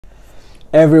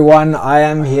Everyone, I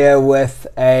am here with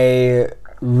a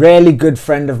really good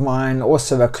friend of mine,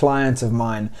 also a client of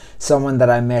mine, someone that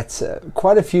I met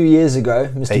quite a few years ago,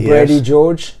 Mr. Brady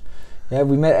George. Yeah,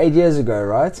 we met 8 years ago,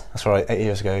 right? That's right, 8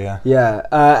 years ago, yeah. Yeah,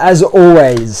 as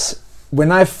always,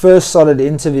 when I first started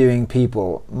interviewing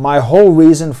people, my whole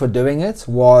reason for doing it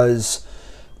was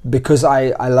because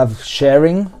I love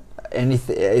sharing.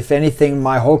 If anything,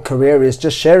 my whole career is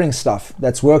just sharing stuff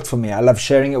that's worked for me. I love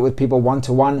sharing it with people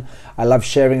one-to-one. I love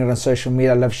sharing it on social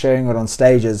media. I love sharing it on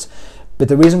stages. But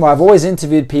the reason why I've always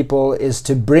interviewed people is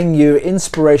to bring you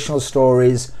inspirational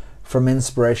stories from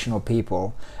inspirational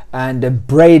people. And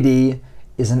Brady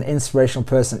is an inspirational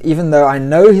person, even though I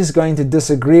know he's going to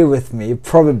disagree with me,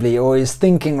 probably, or he's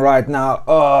thinking right now,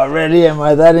 oh, really, am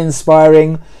I that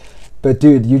inspiring? But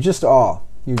dude, you just are.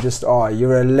 You just are.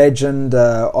 You're a legend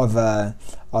of a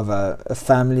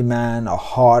family man, a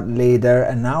heart leader,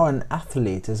 and now an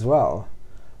athlete as well.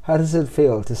 How does it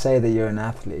feel to say that you're an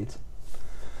athlete?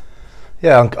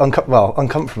 Yeah,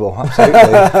 uncomfortable,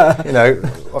 absolutely. You know,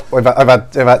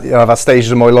 I've had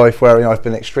stages in my life where I've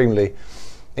been extremely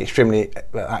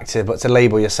active, but to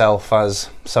label yourself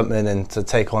as something and to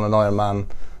take on an Ironman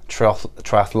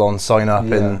triathlon, sign up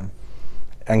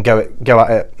and go at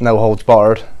it, no holds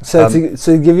barred. So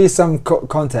to give you some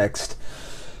context,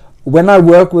 when I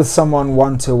work with someone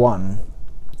one-to-one,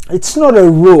 it's not a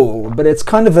rule, but it's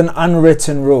kind of an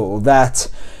unwritten rule that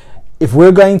if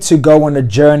we're going to go on a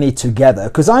journey together,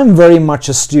 because I'm very much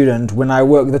a student when I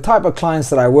work, the type of clients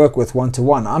that I work with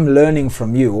one-to-one, I'm learning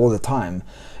from you all the time.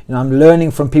 You know, I'm learning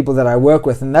from people that I work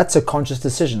with, and that's a conscious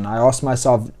decision. I ask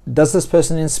myself, does this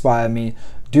person inspire me?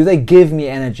 Do they give me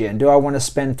energy? And do I want to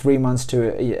spend 3 months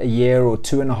to a year or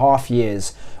 2.5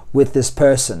 years with this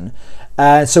person?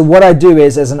 So what I do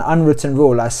is, as an unwritten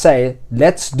rule, I say,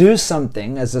 let's do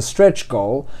something as a stretch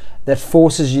goal that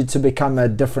forces you to become a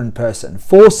different person,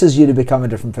 So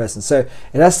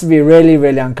it has to be really,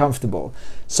 really uncomfortable.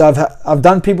 So I've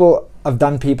helped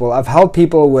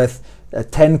people with a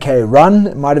 10K run.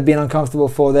 It might have been uncomfortable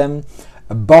for them.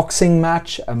 A boxing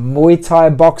match, a Muay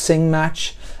Thai boxing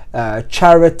match,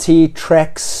 charity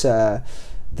treks, the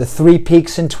 3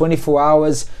 peaks in 24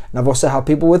 hours. And I've also helped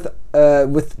people with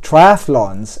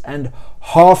triathlons and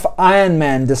half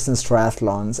Ironman distance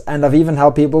triathlons. And I've even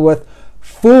helped people with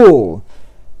full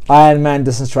Ironman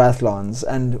distance triathlons.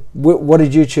 And what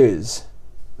did you choose?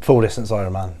 Full distance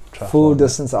Ironman triathlon. Full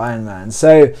distance Ironman.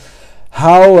 So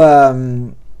how,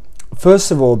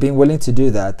 first of all, being willing to do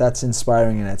that, that's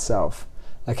inspiring in itself.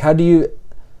 Like, how do you,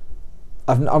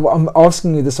 I'm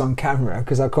asking you this on camera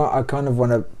because I kind of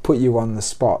want to put you on the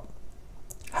spot.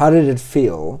 How did it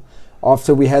feel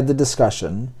after we had the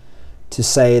discussion to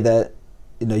say that,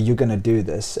 you know, you're going to do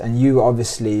this? And you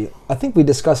obviously, I think we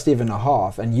discussed even a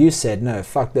half, and you said, no,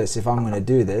 fuck this. If I'm going to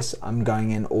do this, I'm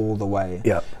going in all the way.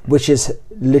 Yeah. Which is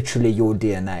literally your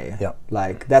DNA. Yeah.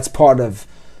 Like, that's part of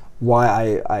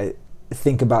why I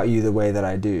think about you the way that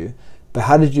I do. But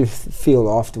how did you feel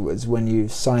afterwards when you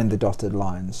signed the dotted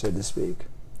line, so to speak?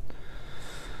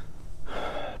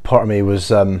 Part of me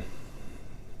was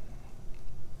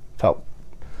felt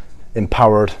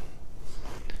empowered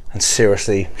and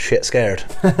seriously shit scared.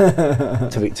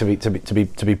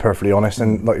 to be perfectly honest,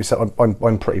 and like you said,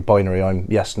 I'm pretty binary. I'm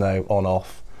yes, no, on,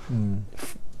 off. You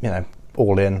know,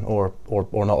 all in or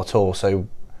not at all. So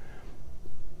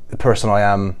the person I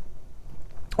am,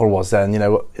 or was then, you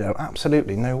know,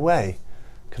 absolutely no way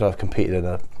could I have competed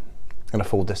in a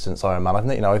full distance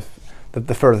Ironman.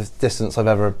 The furthest distance I've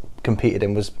ever competed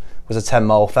in was a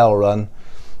 10-mile fell run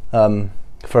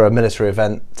for a military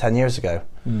event 10 years ago.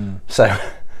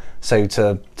 So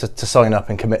to sign up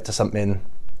and commit to something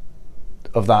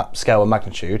of that scale and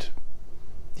magnitude,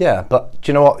 yeah. But do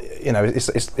you know what? You know,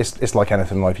 it's like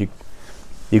anything in life.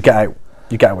 You get out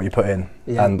what you put in,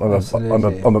 yeah, and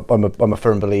I'm a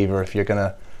firm believer if you're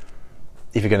gonna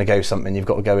go something, you've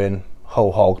got to go in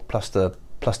whole hog plus the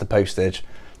postage.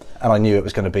 And I knew it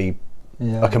was going to be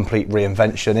a complete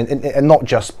reinvention, and not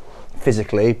just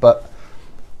physically, but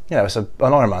you know, an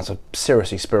Ironman's a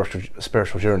seriously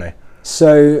spiritual journey.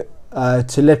 So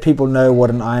to let people know what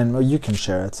an Ironman, well, you can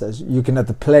share it. So you can have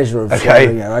the pleasure of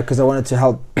sharing it, right? Because I wanted to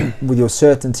help with your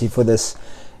certainty for this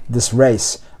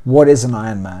race. What is an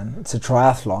Ironman? It's a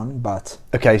triathlon, but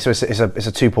okay. So it's a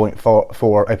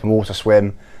 2.4 open water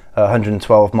swim,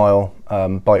 112-mile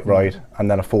bike ride,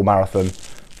 and then a full marathon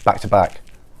back to back.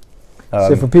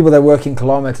 So for people that work in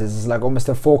kilometers, it's like almost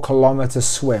a 4-kilometer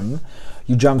swim.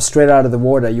 You jump straight out of the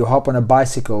water, you hop on a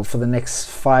bicycle for the next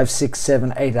 5, 6,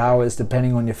 7, 8 hours,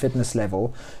 depending on your fitness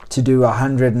level, to do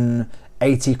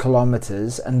 180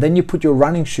 kilometers. And then you put your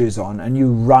running shoes on and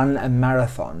you run a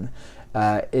marathon.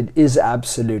 It is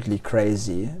absolutely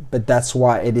crazy, but that's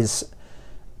why it is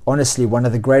honestly one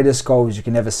of the greatest goals you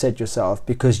can ever set yourself,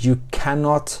 because you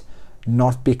cannot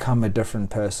not become a different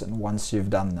person once you've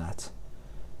done that.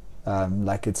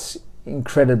 Like, it's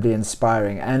incredibly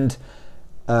inspiring, and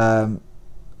I'm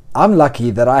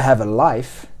lucky that I have a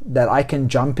life that I can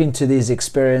jump into these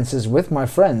experiences with my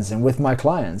friends and with my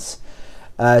clients.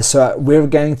 So we're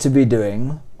going to be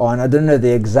doing on, I don't know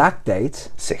the exact date.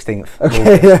 16th.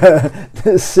 Okay,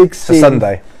 the 16th. It's a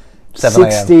Sunday. 7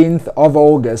 a.m. 16th of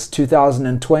August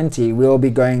 2020. We'll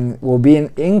be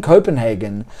in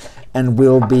Copenhagen, and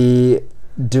we'll be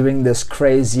doing this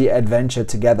crazy adventure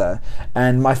together.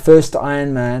 And my first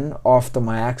Ironman after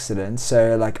my accident.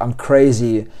 So like, I'm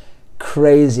crazy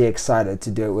excited to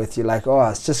do it with you. Like, oh,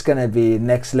 it's just gonna be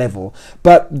next level.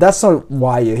 But that's not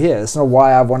why you're here. It's not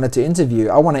why I wanted to interview you.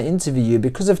 I want to interview you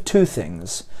because of two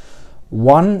things.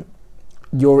 One,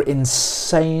 your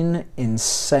insane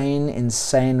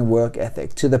work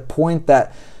ethic, to the point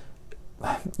that,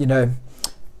 you know,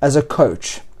 as a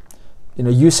coach, you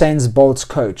know, Usain Bolt's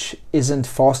coach isn't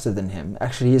faster than him.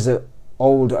 Actually, he's an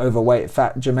old, overweight,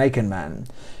 fat Jamaican man,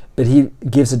 but he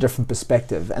gives a different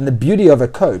perspective. And the beauty of a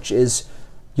coach is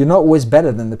you're not always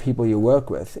better than the people you work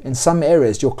with. In some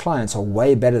areas, your clients are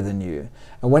way better than you.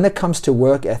 And when it comes to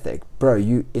work ethic, bro,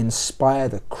 you inspire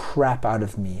the crap out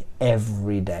of me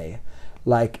every day.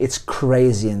 Like, it's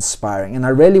crazy inspiring. And I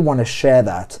really want to share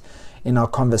that in our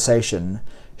conversation.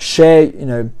 Share, you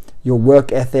know, your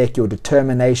work ethic, your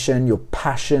determination, your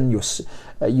passion,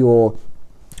 your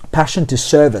passion to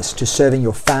service, to serving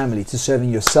your family, to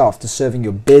serving yourself, to serving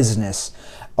your business.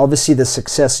 Obviously, the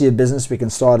success of your business, we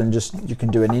can start and you can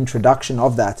do an introduction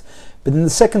of that. But then the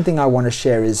second thing I want to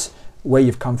share is where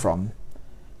you've come from.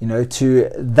 You know, to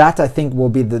that, I think will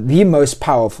be the most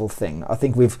powerful thing. I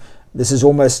think this is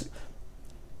almost,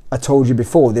 I told you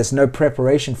before, there's no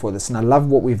preparation for this, and I love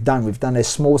what we've done. We've done a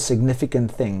small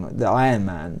significant thing, the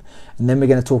Ironman, and then we're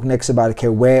going to talk next about, okay,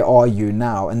 where are you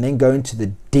now? And then go into the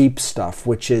deep stuff,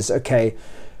 which is, okay,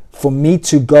 for me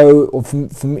to go, or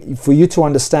for you to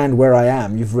understand where I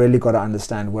am, you've really got to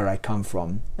understand where I come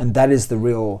from. And that is the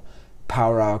real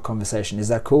power of our conversation. Is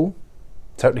that cool?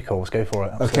 Totally cool. Let's go for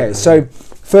it. Absolutely. Okay, so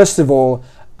first of all,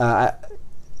 I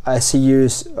see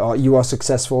you are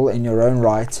successful in your own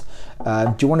right.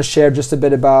 Do you want to share just a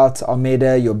bit about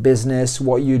Almeida, your business,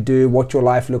 what you do, what your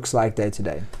life looks like day to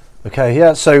day? Okay,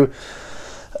 yeah. So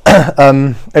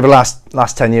over the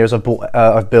last 10 years, I've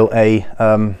built a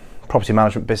property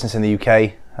management business in the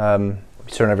UK.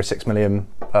 We turn over £6 million.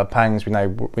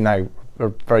 We now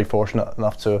are very fortunate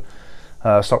enough to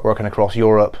start working across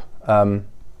Europe, and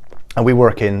we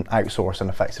work in outsourcing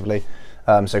effectively.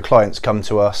 So clients come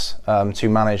to us to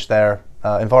manage their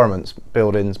environments,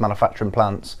 buildings, manufacturing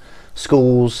plants,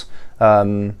 schools,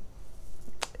 and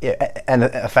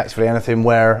effectively anything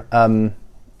where you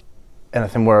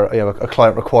know, a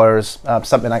client requires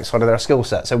something outside of their skill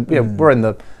set. So you know, we're in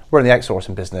the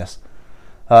outsourcing business,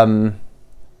 and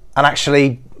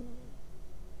actually,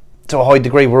 to a high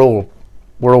degree, we're all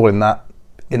in that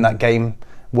game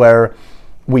where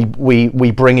we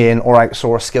bring in or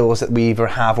outsource skills that we either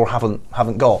have or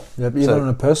haven't got. Yeah, even on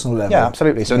a personal level. Yeah,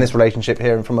 absolutely. So in this relationship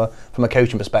here, and from a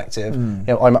coaching perspective, you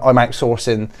know, I'm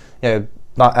outsourcing, you know,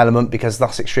 that element because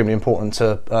that's extremely important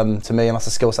to me, and that's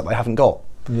a skill set that I haven't got.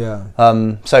 Yeah.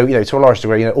 So you know, to a large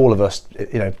degree, you know, all of us,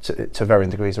 you know, to varying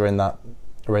degrees, are in that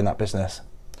business.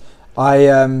 I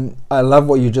love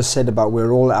what you just said about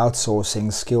we're all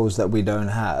outsourcing skills that we don't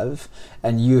have,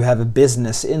 and you have a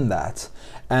business in that.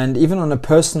 And even on a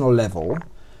personal level,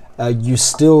 you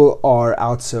still are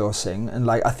outsourcing. And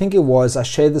like, I think it was, I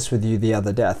shared this with you the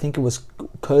other day, I think it was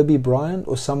Kobe Bryant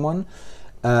or someone,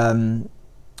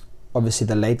 obviously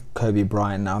the late Kobe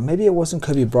Bryant now, maybe it wasn't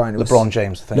Kobe Bryant, it LeBron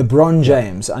James, I think. LeBron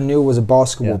James, I knew it was a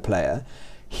basketball player.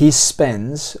 He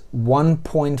spends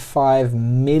 $1.5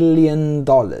 million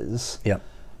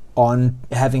on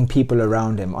having people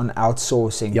around him, on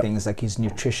outsourcing things like his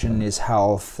nutrition, his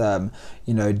health,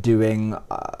 you know, doing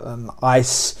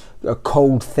ice,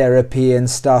 cold therapy and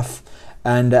stuff.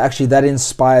 And actually that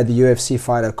inspired the UFC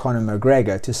fighter Conor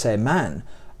McGregor to say, man,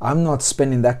 I'm not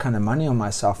spending that kind of money on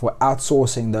myself. We're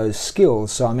outsourcing those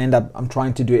skills. So I'm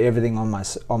trying to do everything on my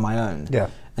own. Yeah.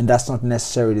 And that's not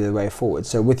necessarily the way forward.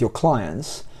 So with your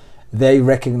clients, they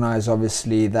recognize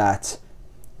obviously that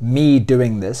me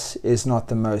doing this is not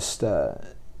the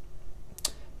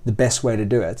best way to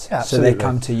do it. Yeah, so they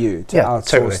come to you to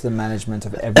outsource the management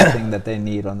of everything that they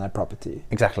need on their property.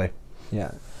 Exactly.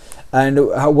 Yeah. And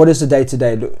what does day to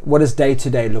day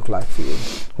look like for you?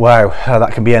 Wow,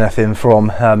 that can be anything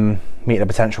from meeting a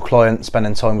potential client,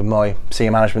 spending time with my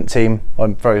senior management team.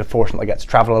 I'm very fortunate I get to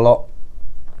travel a lot.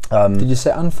 Did you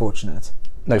say unfortunate?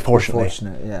 No, fortunately.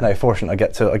 Fortunate, yeah. No, fortunate. I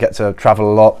get to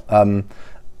travel a lot.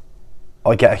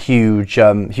 I get a huge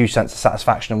sense of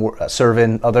satisfaction in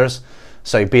serving others.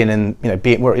 So being in,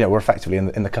 we're effectively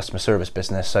in the customer service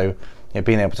business. So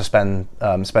being able to spend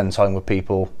time with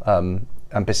people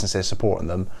and businesses, supporting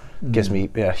them, gives me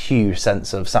a huge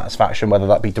sense of satisfaction, whether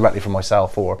that be directly from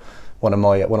myself or one of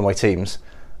my teams.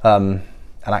 And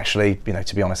actually,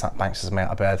 to be honest, that banks me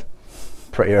out of bed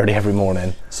pretty early every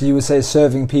morning. So you would say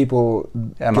serving people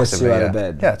gets you out of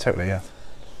bed? Yeah, totally. Yeah.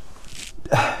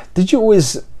 Did you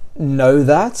always know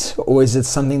that, or is it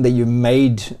something that you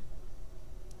made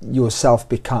yourself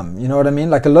become? You know what I mean?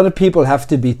 Like, a lot of people have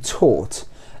to be taught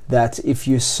that if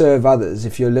you serve others,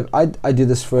 if you I do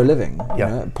this for a living. You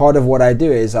know? Part of what I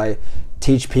do is I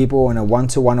teach people in a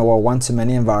one-to-one or a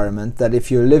one-to-many environment that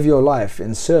if you live your life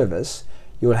in service,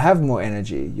 you'll have more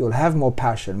energy, you'll have more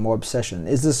passion, more obsession.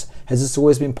 Has this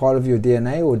always been part of your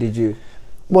DNA, or did you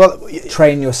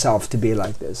train yourself to be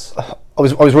like this? I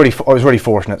was really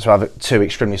fortunate to have two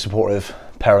extremely supportive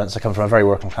parents. I come from a very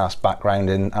working class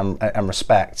background, and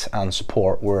respect and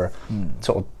support were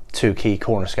sort of two key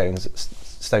cornerstones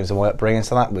of my upbringing.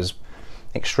 So that was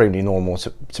extremely normal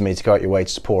to me. To go out your way to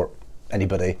support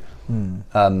anybody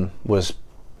was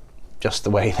just the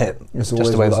way that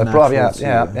I brought.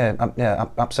 Yeah,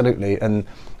 absolutely. And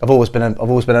I've always been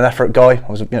an effort guy.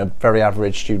 I was a very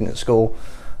average student at school,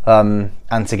 and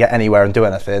to get anywhere and do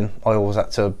anything, I always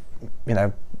had to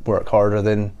work harder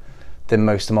than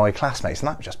most of my classmates, and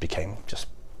that just became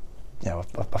a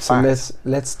fact. So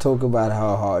let's talk about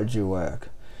how hard you work.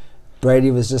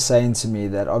 Brady was just saying to me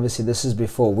that obviously this is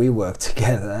before we worked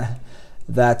together,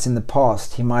 that in the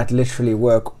past he might literally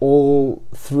work all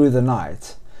through the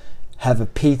night, have a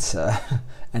pizza,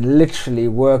 and literally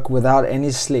work without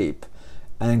any sleep,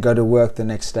 and go to work the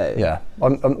next day. Yeah,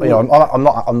 I'm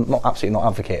not absolutely not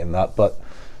advocating that, but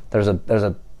there's a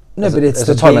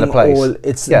time and a place.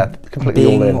 It's completely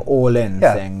being all in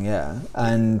thing. Yeah,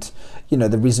 and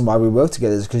the reason why we work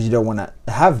together is because you don't want to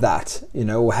have that,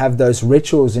 or have those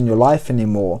rituals in your life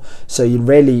anymore. So you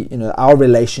really, our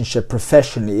relationship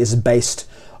professionally is based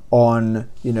on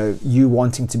you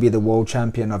wanting to be the world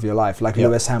champion of your life. Like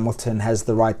Lewis Hamilton has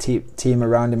the right team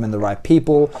around him and the right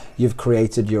people. You've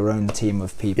created your own team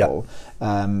of people,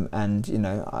 and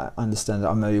I understand that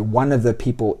I'm only one of the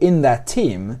people in that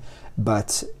team,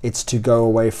 but it's to go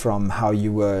away from how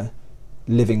you were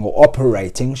living or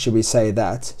operating, should we say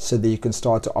that, so that you can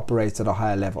start to operate at a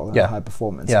higher level, at a high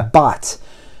performance. But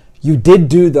you did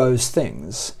do those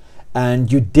things, and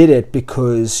you did it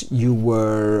because you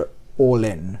were all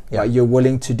in. Right? You're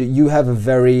willing to do. You have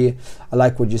I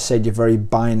like what you said, you're very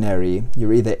binary.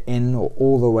 You're either in or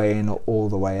all the way in or all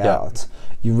the way out.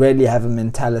 You really have a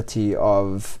mentality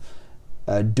of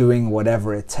doing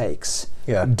whatever it takes.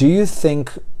 Do you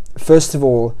think, first of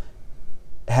all,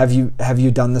 have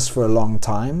you done this for a long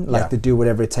time, like to do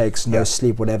whatever it takes, no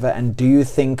sleep, whatever? And do you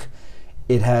think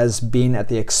it has been at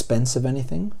the expense of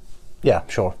anything? Yeah,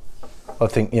 sure. I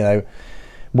think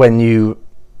when you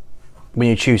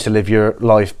choose to live your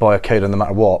life by a code, no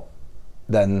matter what,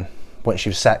 then once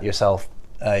you've set yourself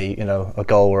a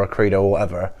goal or a credo or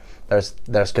whatever, there's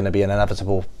going to be an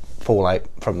inevitable fallout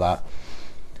from that.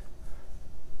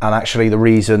 And actually, the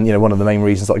reason, one of the main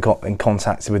reasons that I got in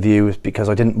contact with you is because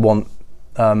I didn't want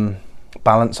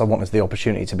balance. I wanted the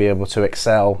opportunity to be able to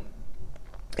excel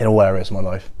in all areas of my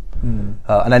life.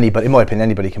 And anybody, in my opinion,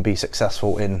 anybody can be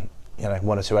successful in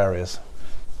one or two areas.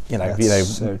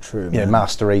 So true.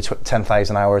 Mastery,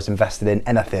 10,000 hours invested in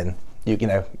anything.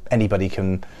 Anybody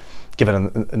can, given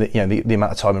the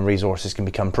amount of time and resources, can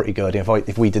become pretty good.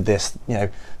 If we did this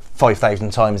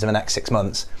 5,000 times in the next 6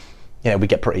 months, we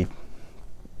get pretty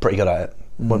good at it,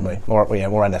 wouldn't we?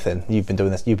 Or anything. You've been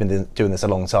doing this a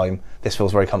long time. This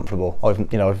feels very comfortable. I've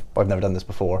never done this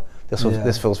before.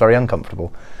 This feels very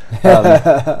uncomfortable.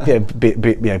 Being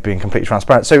completely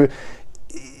transparent. So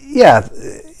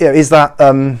is that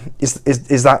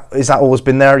always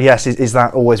been there? Yes. Is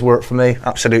that always worked for me?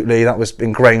 Absolutely. That was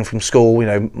ingrained from school.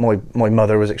 My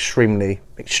mother was extremely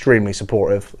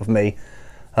supportive of me,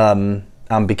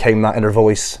 and became that inner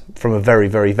voice from a very,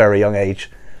 very, very young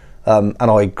age. And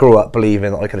I grew up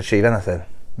believing that I could achieve anything.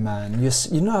 Man,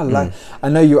 I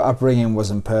know your upbringing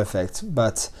wasn't perfect,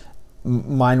 but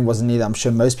mine wasn't either. I'm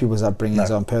sure most people's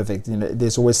upbringings aren't perfect.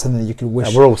 There's always something that you could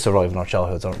wish. We're all surviving our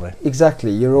childhoods, aren't we?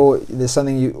 Exactly. There's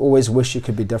something you always wish you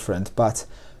could be different, but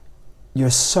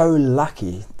you're so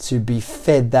lucky to be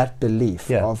fed that belief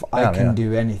of I can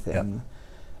do anything.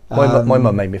 My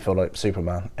mum made me feel like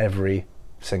Superman every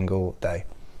single day.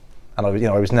 And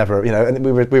I was never, and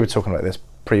we were talking about this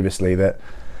previously, that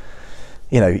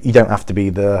you don't have to be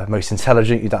the most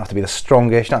intelligent, you don't have to be the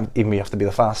strongest, you don't even have to be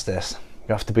the fastest.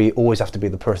 You always have to be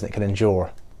the person that can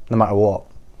endure no matter what,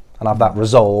 and have that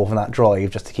resolve and that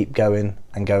drive just to keep going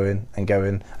and going and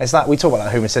going. It's that we talk about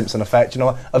that Homer Simpson effect.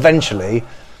 Eventually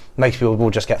most people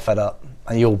will just get fed up,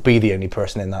 and you'll be the only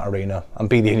person in that arena and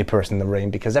be the only person in the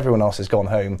ring, because everyone else has gone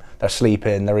home, they're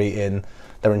sleeping, they're eating,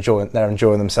 they're enjoying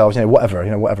themselves,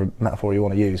 whatever metaphor you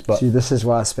want to use. But see, this is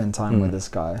why I spend time with this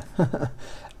guy.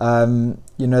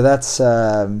 That's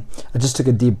I just took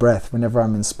a deep breath whenever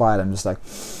I'm inspired. I'm just like,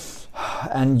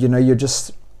 and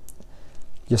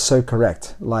you're so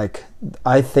correct. Like,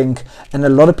 I think, and a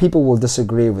lot of people will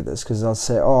disagree with this, because they'll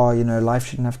say, life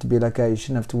shouldn't have to be like that, you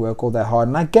shouldn't have to work all that hard,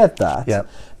 and I get that. Yeah.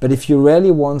 But if you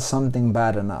really want something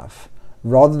bad enough,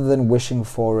 rather than wishing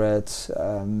for it,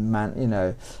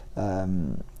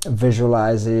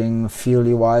 visualizing,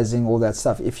 visualizing, all that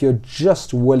stuff, if you're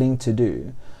just willing to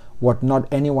do what not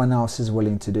anyone else is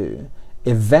willing to do,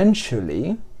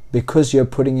 eventually, because you're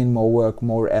putting in more work,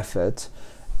 more effort,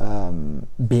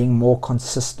 being more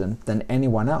consistent than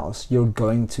anyone else, you're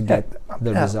going to get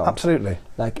the result. Absolutely.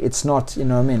 Like, it's not,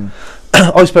 what I mean?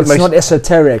 It's not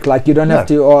esoteric. Like, you don't have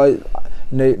to,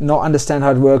 not understand how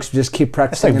it works. Just keep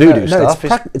practicing. It's no voodoo stuff.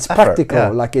 It's practical. Yeah.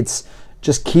 Like, it's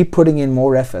just keep putting in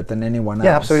more effort than anyone else.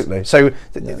 Yeah, absolutely. So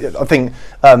I think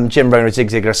Jim Rohn or Zig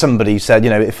Ziglar, somebody said,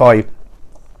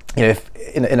 if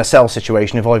in a sales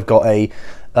situation, if I've got a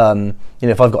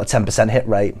 10% hit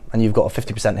rate and you've got a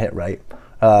 50% hit rate,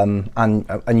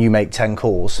 and you make 10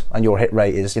 calls and your hit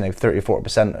rate is 30 or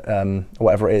 40%,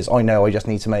 whatever it is, I know I just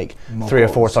need to make more 3 or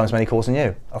 4 times many calls than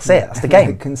you. That's it. That's the game.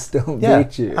 It can still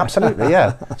beat you. Absolutely.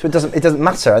 Yeah. So it doesn't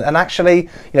matter. And actually,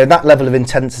 that level of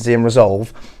intensity and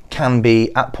resolve can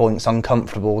be at points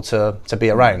uncomfortable to be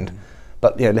around.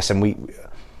 But listen,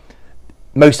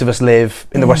 most of us live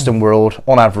in the Western world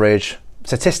on average,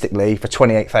 statistically, for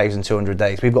 28,200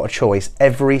 days. We've got a choice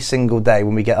every single day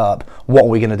when we get up. What are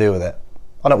we going to do with it?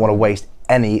 I don't want to waste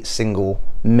any single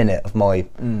minute of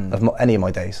any of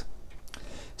my days.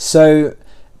 So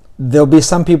there'll be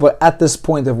some people at this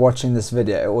point of watching this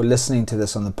video or listening to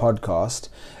this on the podcast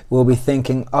will be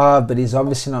thinking, but he's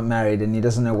obviously not married and he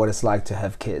doesn't know what it's like to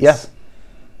have kids.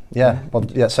 Yeah. Well,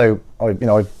 yeah. So I've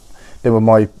been with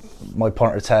my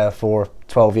partner Taya for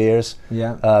 12 years.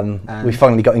 Yeah. We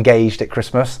finally got engaged at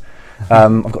Christmas.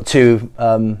 I've got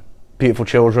 2 beautiful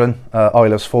children.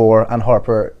 Isla's 4 and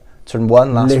Harper turned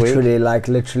 1 last week.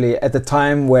 Literally at the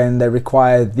time when they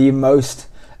require the most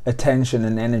attention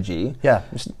and energy. Yeah,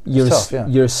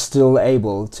 you're still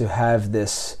able to have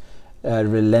this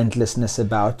relentlessness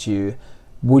about you.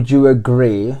 Would you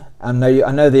agree? I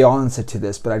know the answer to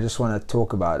this, but I just want to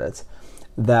talk about it.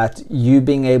 That you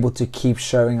being able to keep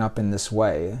showing up in this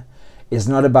way is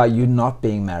not about you not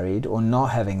being married or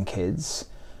not having kids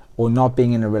or not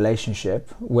being in a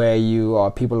relationship where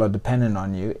people are dependent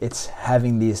on you. It's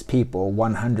having these people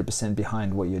 100%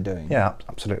 behind what you're doing. Yeah,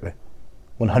 absolutely,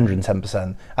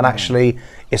 110%. And actually,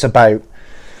 it's about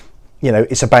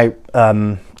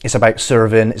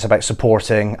serving, it's about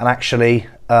supporting, and actually,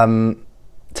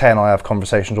 Tay and I have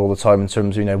conversations all the time in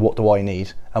terms of what do I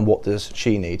need and what does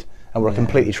she need, and we're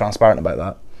completely transparent about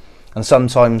that. And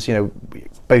sometimes,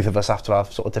 both of us have to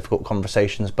have sort of difficult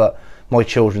conversations, but my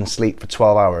children sleep for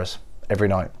 12 hours every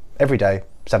night, every day,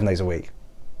 7 days a week.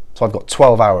 So I've got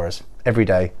 12 hours every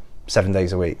day, 7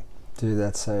 days a week. Dude,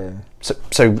 that's so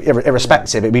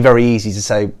irrespective, it'd be very easy to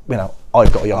say,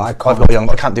 I've got a young, I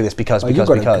can't do this because. You've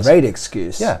got a great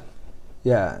excuse. Yeah.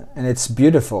 Yeah, and it's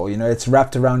beautiful. It's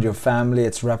wrapped around your family,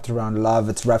 it's wrapped around love,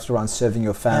 it's wrapped around serving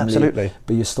your family. Absolutely.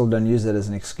 But you still don't use it as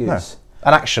an excuse. No.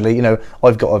 And actually,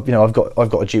 I've got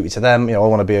a duty to them. I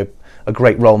want to be a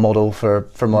great role model for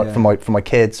my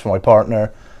kids, for my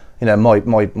partner. My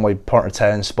partner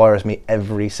Tay inspires me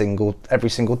every single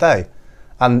day.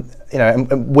 And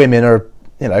and women are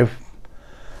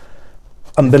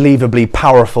unbelievably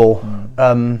powerful.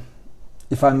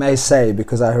 If I may say,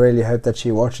 because I really hope that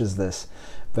she watches this,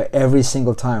 but every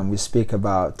single time we speak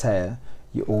about Taya,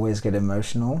 you always get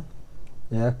emotional.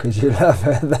 Yeah, because you love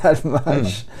her that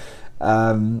much.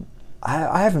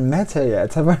 I haven't met her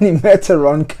yet. I've only met her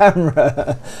on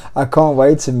camera. I can't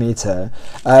wait to meet her.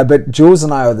 But Jules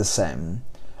and I are the same.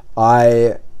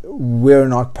 We're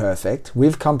not perfect.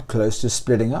 We've come close to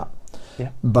splitting up. Yeah,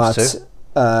 but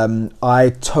I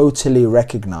totally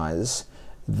recognize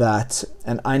that,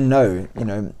 and I know,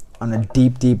 on a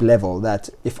deep level, that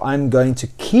if I'm going to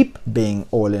keep being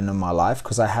all in my life,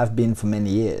 because I have been for many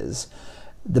years,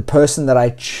 the person that I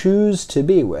choose to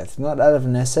be with, not out of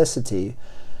necessity,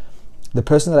 the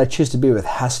person that I choose to be with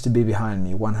has to be behind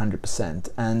me 100%.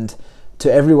 And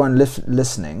to everyone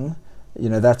listening, you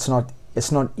know,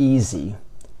 it's not easy.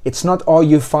 It's not, oh,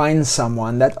 you find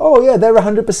someone that, oh yeah, they're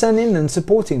 100% in and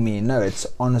supporting me. No, it's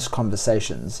honest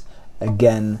conversations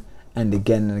again and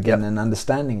again and again, and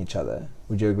understanding each other.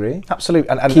 Would you agree? Absolutely.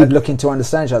 And keep looking to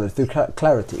understand each other through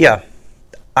clarity. Yeah.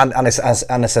 And it's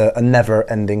a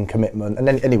never-ending commitment. And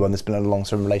anyone that's been in a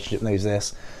long-term relationship knows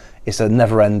this. It's a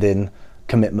never-ending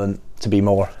commitment to be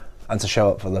more and to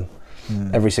show up for them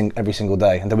every single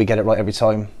day. And do we get it right every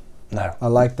time? No. I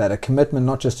like that. A commitment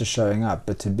not just to showing up,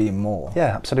 but to be more.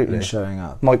 Yeah, absolutely. In showing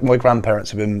up. My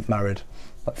grandparents have been married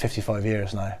like 55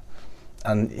 years now.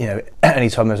 And, you know,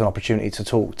 anytime there's an opportunity to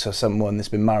talk to someone that's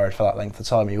been married for that length of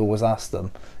time, you always ask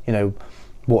them, you know,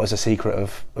 what is the secret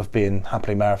of being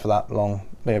happily married for that long,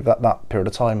 you know, that period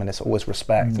of time? And it's always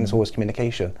respect and it's always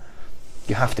communication.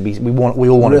 You have to be, we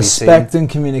all want to be seen. Respect and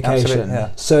communication. Absolutely, yeah.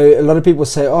 So a lot of people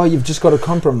say, oh, you've just got to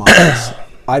compromise.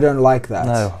 I don't like that.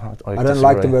 No, I don't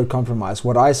like the word compromise.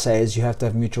 What I say is you have to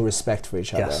have mutual respect for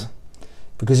each other.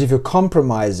 Because if you're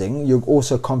compromising, you're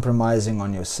also compromising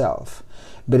on yourself.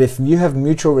 But if you have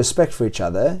mutual respect for each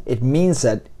other, it means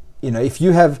that, you know, if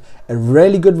you have a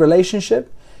really good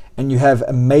relationship and you have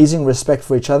amazing respect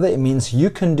for each other, it means you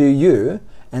can do you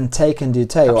and Tay can do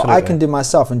Tay. Absolutely. Or I can do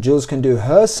myself and Jules can do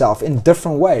herself in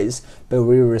different ways, but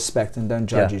we respect and don't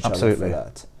judge each other for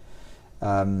that.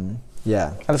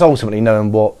 Yeah, and it's ultimately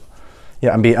knowing what,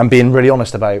 and being really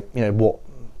honest about, you know,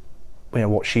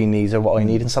 what she needs or what I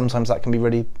need, and sometimes that can be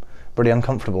really, really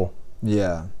uncomfortable.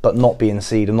 Yeah, but not being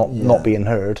seen and not being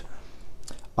heard.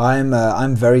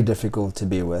 I'm very difficult to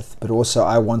be with, but also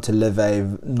I want to live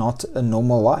not a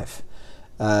normal life,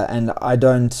 and I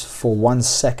don't for 1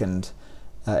 second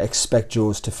expect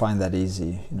Jules to find that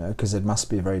easy, you know, because it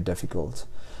must be very difficult.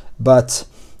 But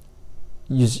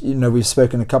you know, we've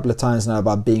spoken a couple of times now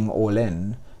about being all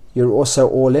in. You're also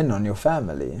all in on your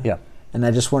family. Yeah. And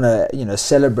I just want to, you know,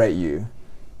 celebrate you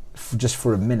just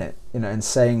for a minute, you know, and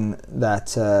saying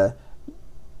that, you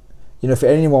know, for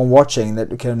anyone watching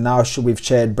that now we've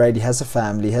shared, Brady has a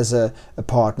family, has a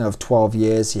partner of 12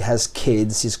 years, he has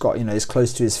kids, he's got, you know, he's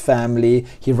close to his family,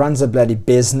 he runs a bloody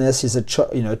business, he's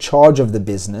charge of the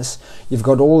business. You've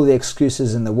got all the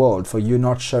excuses in the world for you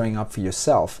not showing up for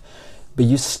yourself. But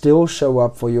you still show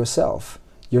up for yourself.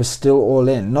 You're still all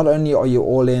in. Not only are you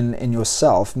all in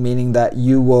yourself, meaning that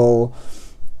you will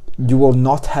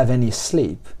not have any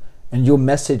sleep, and you'll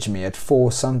message me at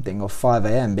 4 something or 5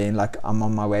 a.m. being like, I'm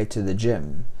on my way to the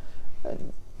gym.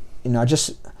 You know,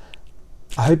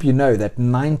 I hope you know that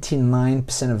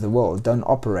 99% of the world don't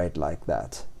operate like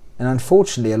that. And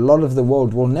unfortunately, a lot of the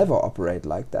world will never operate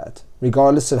like that,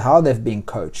 regardless of how they've been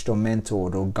coached or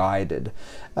mentored or guided.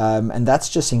 And that's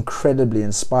just incredibly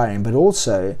inspiring. But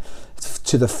also,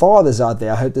 to the fathers out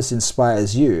there, I hope this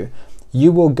inspires you.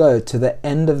 You will go to the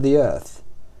end of the earth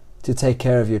to take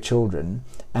care of your children.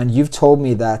 And you've told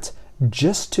me that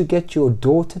just to get your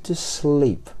daughter to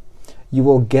sleep, you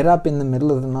will get up in the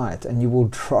middle of the night and you will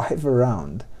drive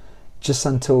around just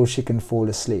until she can fall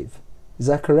asleep. Is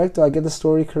that correct? Do I get the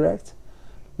story correct?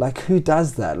 Like, who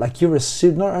does that? Like,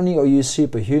 not only are you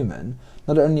superhuman,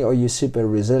 not only are you super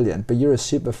resilient, but you're a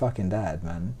super fucking dad,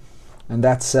 man. And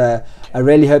that's, I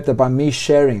really hope that by me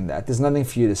sharing that, there's nothing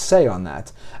for you to say on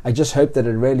that. I just hope that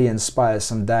it really inspires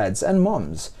some dads and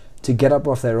moms to get up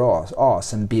off their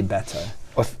arse and be better.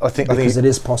 I think it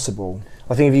is possible.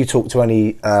 I think if you talk to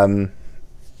any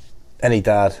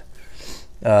dad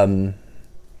that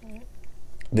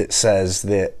says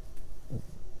that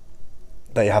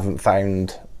they haven't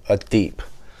found a deep,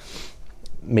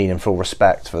 meaningful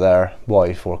respect for their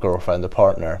wife or girlfriend or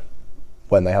partner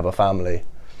when they have a family,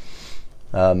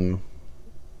 that's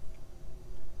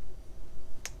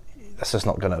just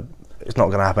not gonna. It's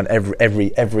not gonna happen.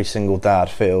 Every single dad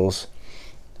feels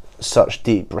such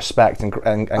deep respect and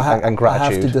gratitude. I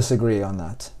have to disagree on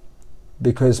that,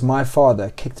 because my father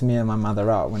kicked me and my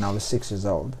mother out when I was 6 years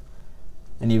old,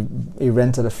 and he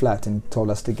rented a flat and told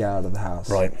us to get out of the house.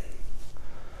 Right.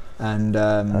 And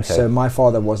so my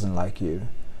father wasn't like you.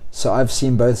 So I've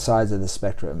seen both sides of the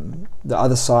spectrum. The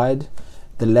other side,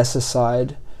 the lesser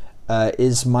side,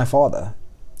 is my father.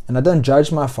 And I don't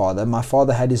judge my father. My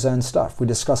father had his own stuff. We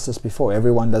discussed this before.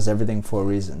 Everyone does everything for a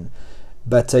reason.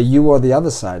 But you are the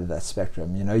other side of that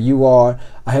spectrum. You know, you are,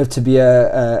 I hope to be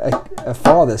a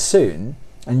father soon.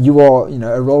 And you are, you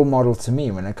know, a role model to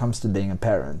me when it comes to being a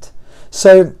parent.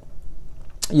 So,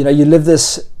 you know, you live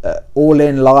this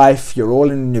all-in life, you're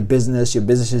all in your business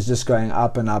is just going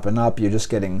up and up and up, you're just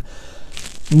getting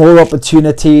more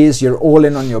opportunities, you're all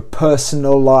in on your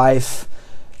personal life.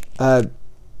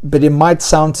 but it might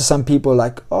sound to some people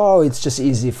like, oh, it's just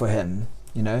easy for him.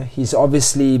 You know, he's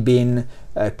obviously been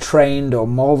trained or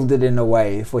molded in a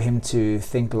way for him to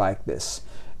think like this.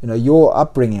 You know, your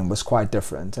upbringing was quite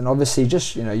different, and obviously,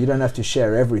 just, you know, you don't have to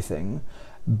share everything,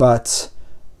 but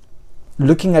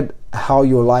looking at how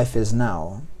your life is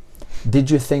now, did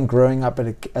you think growing up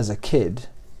as a kid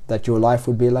that your life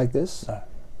would be like this? No.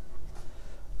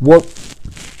 What,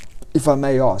 if I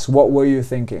may ask, what were you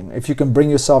thinking? If you can bring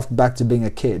yourself back to being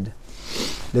a kid,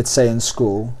 let's say in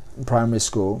school, in primary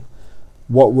school,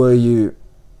 what were you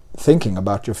thinking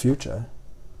about your future?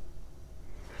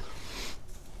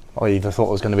 I either thought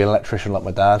I was going to be an electrician like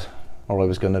my dad, or I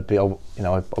was going to be, you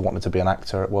know, I wanted to be an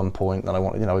actor at one point, and I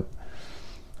wanted, you know, at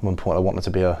one point I wanted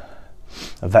to be a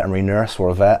veterinary nurse or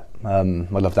a vet. I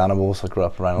loved animals. I grew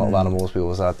up around a lot of animals. We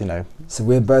always had, you know. So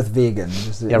we're both vegan.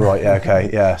 Yeah, right. Yeah, okay.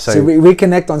 Yeah. So we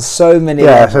connect on so many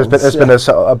levels. levels. So it's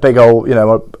been a big old, you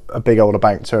know, a big old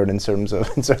about turn in terms of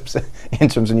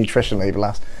nutritionally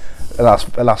the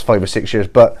last 5 or 6 years.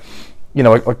 But you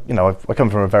know, I come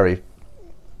from a very,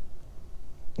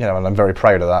 you know, and I'm very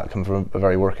proud of that. I come from a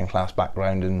very working class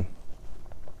background, and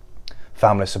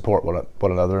families support one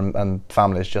another, and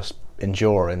families just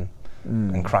endure and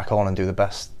crack on and do the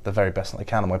very best that they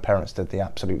can. And my parents did the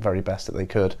absolute very best that they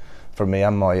could for me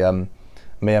and my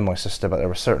sister. But there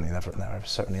was certainly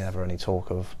never any talk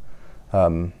of,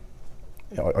 you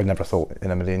know, I never thought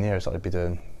in a million years that I'd be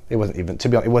doing. It wasn't even, to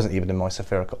be honest, it wasn't even in my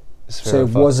sphere. So it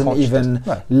wasn't even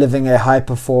living a high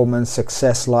performance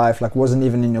success life. Like, wasn't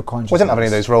even in your consciousness. I didn't have any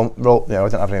of those I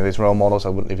didn't have any of those role models. I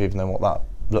wouldn't have even known what that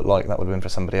looked like. That would have been for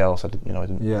somebody else. I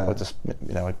didn't. Yeah. I just,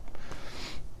 you know,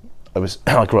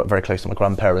 I grew up very close to my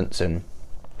grandparents, and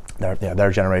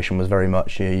their generation was very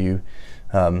much you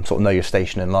sort of know your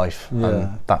station in life,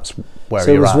 and that's where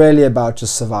so you're at. So it was really about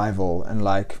just survival and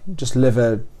like just live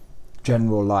a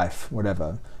general life,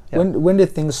 whatever. Yeah. When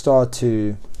did things start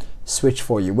to switch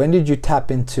for you? When did you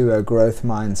tap into a growth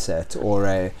mindset or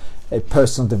a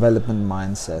personal development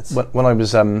mindset? When I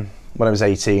was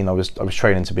 18, I was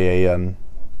training to be a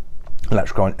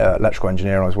electrical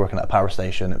engineer. I was working at a power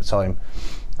station at the time.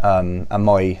 And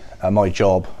my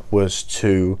job was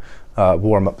to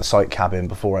warm up the site cabin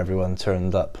before everyone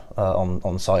turned up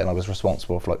on site, and I was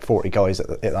responsible for like 40 guys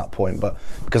at that point. But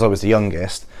because I was the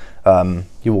youngest,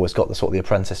 you always got the sort of the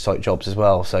apprentice type jobs as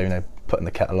well. So, you know, putting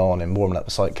the kettle on and warming up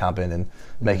the site cabin and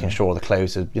making sure all the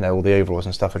clothes, you know, all the overalls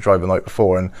and stuff are dry the night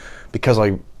before. And because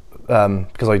I'd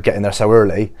get in there so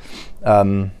early,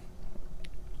 I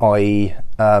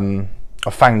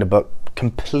found a book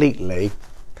completely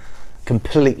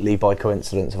by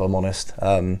coincidence, if I'm honest.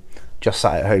 Just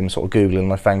sat at home sort of Googling,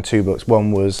 and I found 2 books.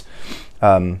 One was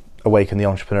Awaken the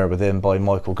Entrepreneur Within by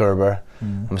Michael Gerber,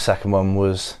 and the second one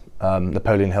was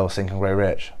Napoleon Hill, Think and Grow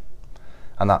Rich.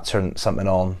 And that turned something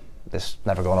on. It's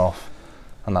never gone off,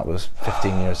 and that was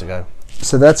 15 years ago.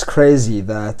 So that's crazy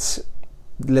that,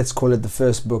 let's call it the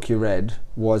first book you read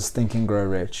was Think and Grow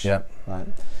Rich. Yeah. Right.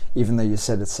 Even though you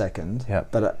said it second. Yeah.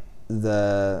 But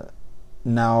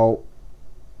now,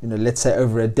 you know, let's say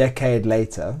over a decade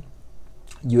later,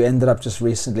 you ended up just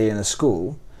recently in a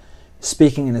school,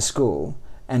 speaking in a school,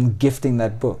 and gifting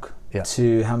that book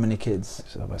to how many kids?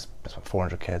 So it's about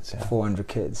 400 kids. Yeah. 400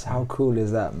 kids. How cool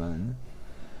is that, man?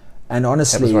 And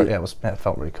honestly, it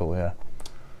felt really cool. Yeah.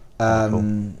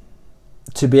 Cool.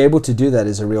 To be able to do that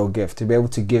is a real gift. To be able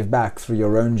to give back through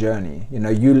your own journey. You know,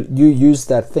 you use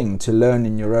that thing to learn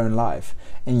in your own life,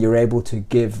 and you're able to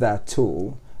give that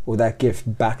tool or that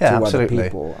gift back to absolutely. other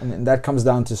people. I mean, that comes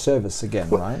down to service again,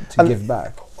 right? To give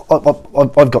back.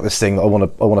 I've got this thing that I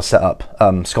want to set up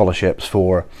scholarships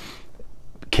for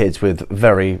kids with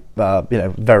very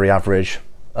very average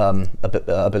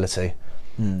ability,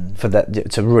 for that,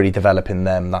 to really develop in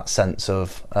them that sense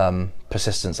of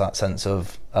persistence, that sense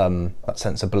of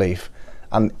belief.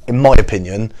 And in my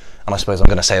opinion, and I suppose I'm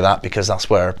going to say that because that's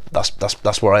where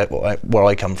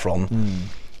I come from.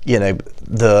 You know,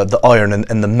 the iron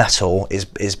and the metal is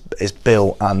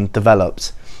built and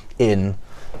developed in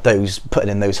putting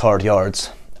in those hard yards,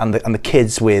 and the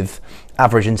kids with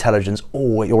average intelligence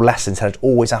or less intelligent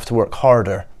always have to work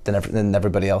harder than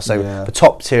everybody else. So the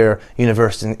top tier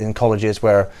universities and colleges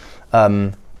where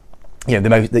you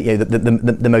know,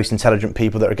 the most intelligent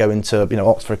people that are going to, you know,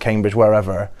 Oxford, Cambridge,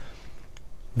 wherever,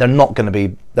 they're not going to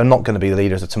be the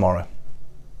leaders of tomorrow.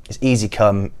 It's easy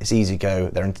come, it's easy go.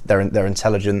 They're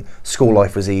intelligent. School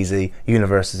life was easy.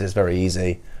 University is very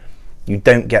easy. You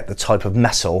don't get the type of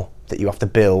metal that you have to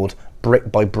build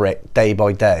brick by brick, day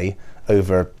by day,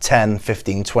 over 10,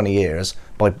 15, 20 years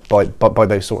by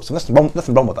those sorts. And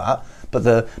nothing wrong with that.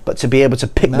 But to be able to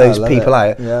pick No, those I love people it.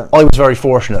 out, Yeah. I was very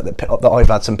fortunate that I've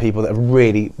had some people that have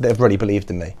really believed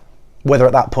in me, whether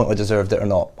at that point I deserved it or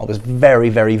not. I was very,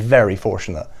 very, very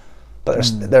fortunate. But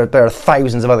there are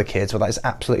thousands of other kids where that is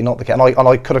absolutely not the case, and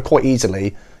I could have quite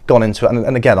easily gone into it.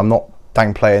 And again, I'm not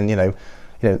downplaying,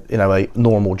 a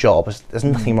normal job. There's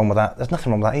nothing wrong with that. There's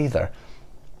nothing wrong with that either.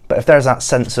 But if there's that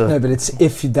sense of... No, but it's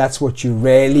if that's what you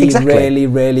really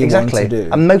want to do.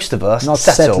 And most of us not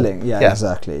settle. Settling. Yeah,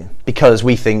 exactly. Because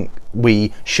we think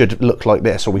we should look like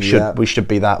this, or we should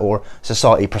be that, or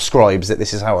society prescribes that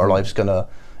this is how our life's gonna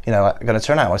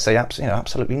turn out. I say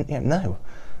absolutely no.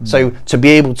 So to be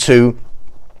able to,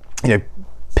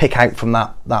 pick out from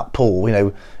that pool,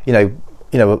 I'm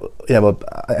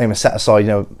set aside,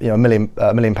 a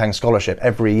 £1 million scholarship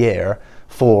every year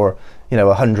for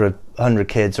 100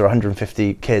 kids or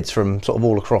 150 kids from sort of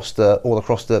all across the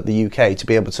UK to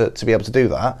be able to do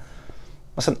that.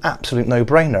 That's an absolute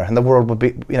no-brainer, and the world would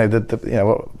be,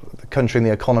 the country and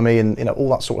the economy and all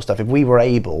that sort of stuff. If we were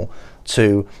able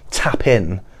to tap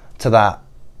in to that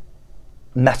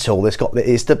metal that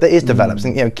is developed,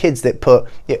 and kids that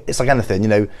it's like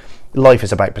anything, life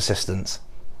is about persistence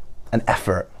and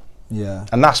effort. Yeah.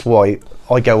 And that's why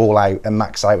I go all out and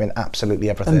max out in absolutely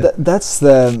everything. And that's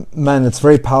it's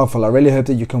very powerful. I really hope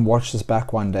that you can watch this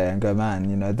back one day and go,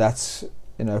 man, that's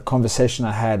a conversation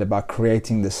I had about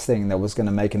creating this thing that was going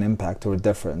to make an impact or a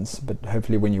difference. But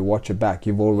hopefully when you watch it back,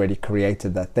 you've already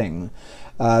created that thing.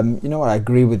 You know what? I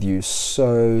agree with you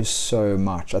so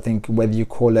much. I think whether you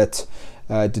call it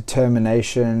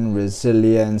determination,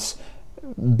 resilience,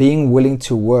 being willing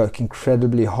to work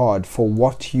incredibly hard for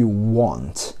what you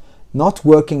want.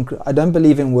 I don't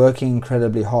believe in working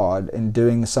incredibly hard and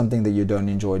doing something that you don't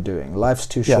enjoy doing. Life's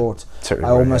too short. Totally I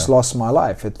almost lost my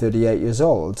life at 38 years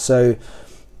old. So,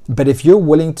 but if you're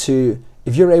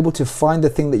able to find the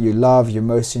thing that you love, you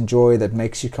most enjoy, that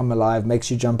makes you come alive, makes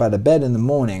you jump out of bed in the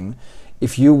morning,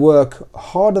 if you work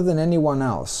harder than anyone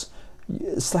else,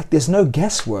 it's like there's no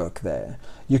guesswork there.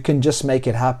 You can just make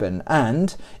it happen.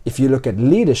 And if you look at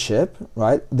leadership,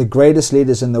 right, the greatest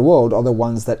leaders in the world are the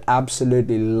ones that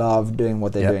absolutely love doing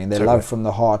what they're doing. They love from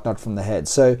the heart, not from the head.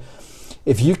 So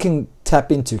if you can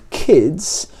tap into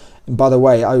kids, and by the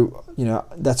way,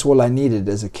 that's all I needed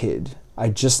as a kid. I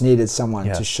just needed someone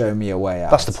to show me a way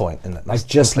out. That's the point, isn't it? I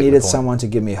just needed someone to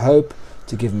give me hope,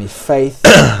 to give me faith.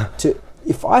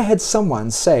 If I had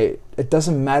someone say, it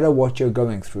doesn't matter what you're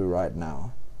going through right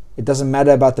now. It doesn't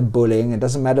matter about the bullying. It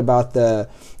doesn't matter about the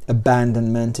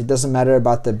abandonment. It doesn't matter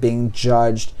about the being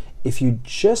judged. If you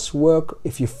just work,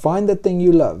 if you find the thing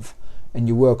you love and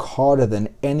you work harder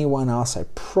than anyone else, I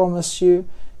promise you,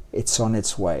 it's on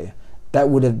its way. That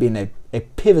would have been a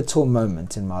pivotal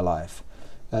moment in my life.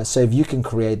 So if you can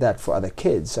create that for other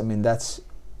kids, that's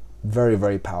very,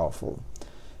 very powerful.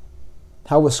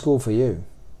 How was school for you?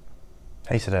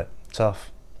 Hated it.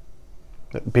 Tough.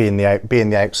 Being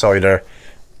the outsider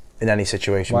in any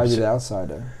situation. Why are you the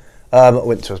outsider? I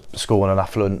went to a school in an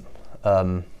affluent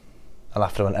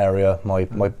area.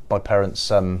 My parents.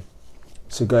 So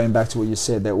going back to what you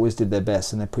said, they always did their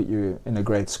best, and they put you in a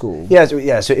great school. Yeah.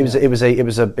 So it was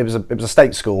a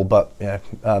state school, but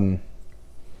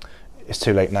it's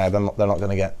too late now. They're not going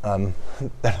to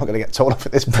get told off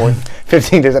at this point.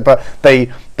 15 days, but they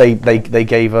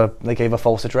gave a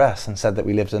false address and said that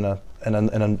we lived in a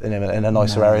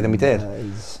nicer area than we did.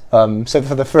 So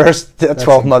for the first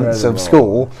 12 months of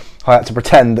school, I had to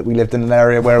pretend that we lived in an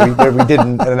area where we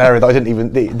didn't, in an area that I didn't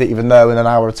even know, in an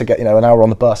hour to get an hour on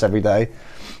the bus every day.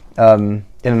 In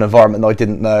an environment that I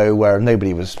didn't know, where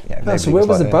nobody was. So where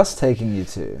was the bus taking you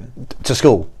to? To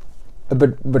school.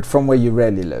 But from where you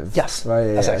really live. Yes.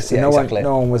 Right. Yeah. So exactly.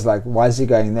 No one was like, "Why is he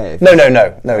going there?" No.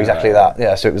 Exactly that.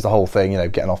 Yeah. So it was the whole thing.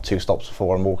 Getting off 2 stops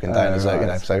before and walking down. So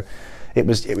it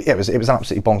was an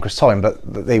absolutely bonkers time. But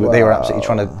they were absolutely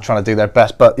trying to do their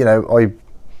best. But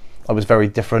I was very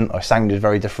different. I sounded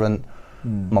very different.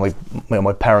 My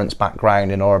parents'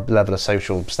 background and our level of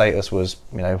social status was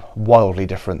wildly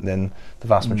different than the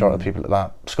vast majority of people at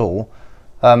that school.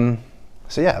 So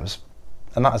yeah, it was.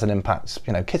 And that has an impact.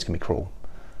 Kids can be cruel.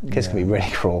 Kids can be really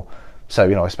cruel. So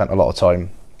I spent a lot of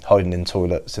time hiding in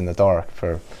toilets in the dark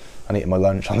and eating my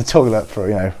lunch on the toilet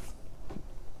for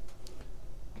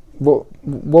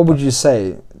What would you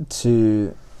say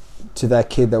to that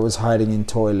kid that was hiding in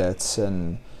toilets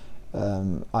and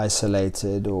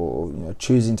isolated, or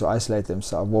choosing to isolate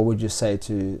themselves? What would you say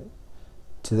to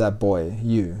that boy,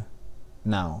 you,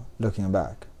 now looking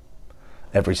back?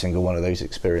 Every single one of those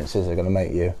experiences are going to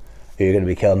make you who you're going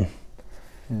to become,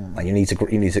 and you need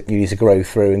to grow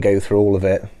through and go through all of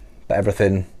it. But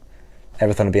everything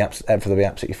everything will be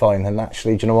absolutely fine. And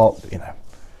actually, do you know what? You know,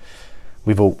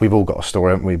 we've all got a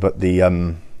story, haven't we? But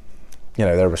the you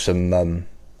know, there were some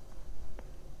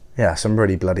some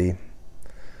really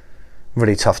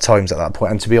tough times at that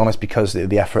point. And to be honest, because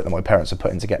the effort that my parents had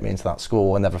put in to get me into that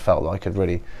school, I never felt that I could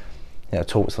really, you know,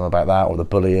 talk to them about that, or the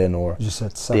bullying, or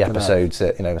the episodes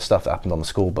that, you know, the stuff that happened on the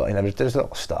school. But, you know, there's a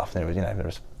lot of stuff. There was, you know, there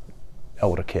was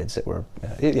older kids that were,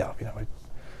 you know, I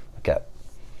get,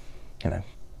 you know,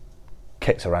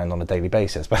 kicked around on a daily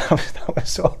basis. But that was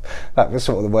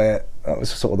sort of the way it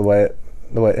was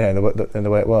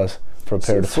for a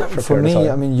period of time. For me,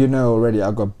 I mean, you know already,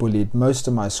 I got bullied most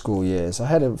of my school years. I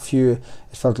had a few,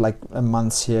 it felt like a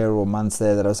months here or months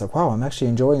there that I was like, wow, I'm actually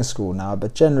enjoying school now.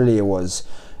 But generally it was,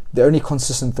 the only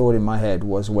consistent thought in my head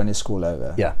was, when is school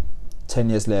over? Yeah. 10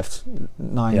 years left,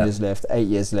 9 years left, 8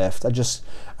 years left.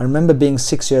 I remember being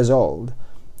 6 years old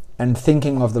and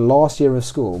thinking of the last year of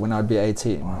school when I'd be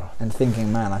 18 and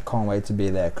thinking, man, I can't wait to be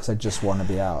there because I just want to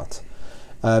be out.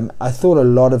 I thought a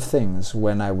lot of things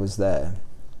when I was there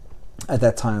at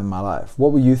that time in my life.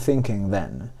 What were you thinking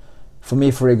then? For me,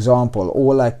 for example,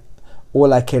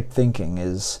 all I kept thinking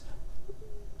is,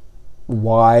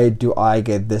 why do I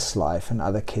get this life and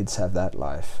other kids have that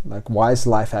life? Like, why is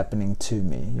life happening to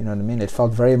me? You know what I mean? It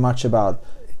felt very much about,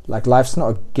 like, life's not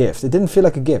a gift. It didn't feel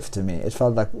like a gift to me. It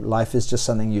felt like life is just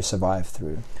something you survive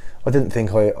through. I didn't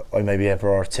think I maybe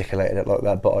ever articulated it like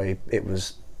that, but it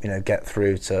was, you know, get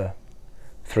through to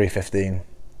 3:15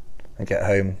 and get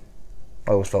home.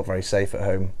 I always felt very safe at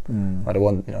home.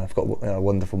 I've got a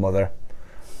wonderful mother,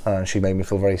 and she made me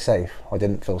feel very safe. I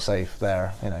didn't feel safe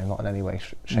there, you know, not in any way,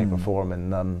 shape or form.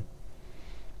 And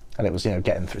it was, you know,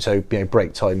 getting through. So, you know,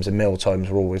 break times and meal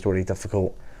times were always really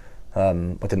difficult. I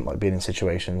didn't like being in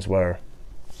situations where,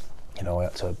 you know, I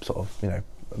had to sort of, you know,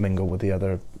 mingle with the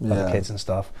other kids and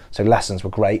stuff. So lessons were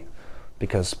great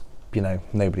because, you know,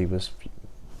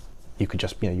 you could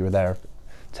just, you know, you were there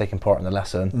taking part in the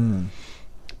lesson.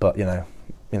 But, you know,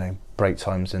 break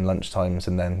times and lunch times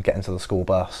and then getting to the school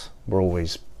bus were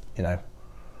always, you know,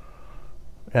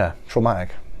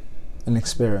 traumatic. An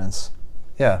experience.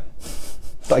 Yeah.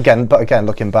 But again,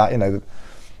 looking back, you know,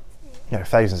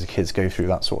 thousands of kids go through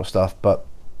that sort of stuff. But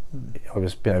I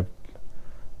was, you know,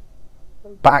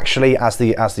 but actually, as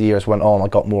the years went on, I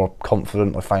got more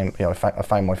confident. I found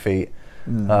my feet.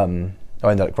 I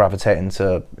ended up gravitating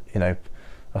to, you know,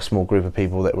 a small group of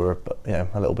people that were, you know,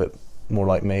 a little bit more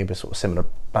like me, but sort of similar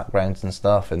backgrounds and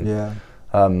stuff. And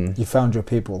you found your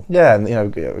people. Yeah, and you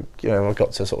know, I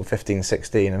got to sort of 15,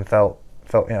 16 and felt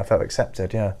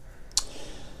accepted. Yeah.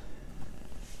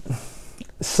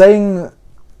 Saying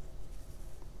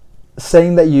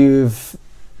that you've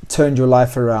turned your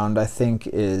life around, I think,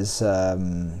 is not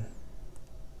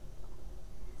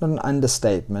an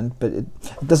understatement, but it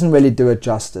doesn't really do it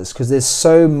justice, because there's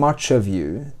so much of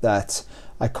you that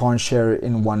I can't share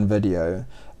in one video.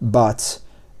 But,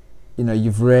 you know,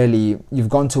 you've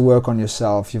gone to work on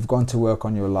yourself, you've gone to work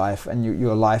on your life, and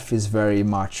your life is very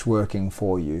much working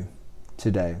for you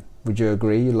today. Would you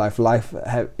agree? Life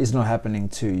is not happening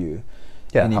to you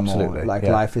anymore. Absolutely.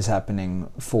 Life is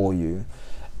happening for you.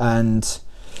 And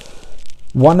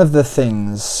one of the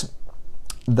things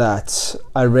that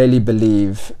I really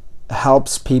believe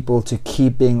helps people to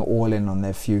keep being all in on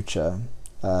their future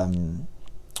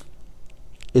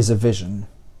is a vision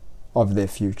of their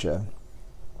future.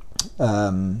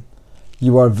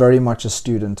 You are very much a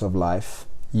student of life.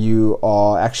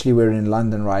 We're in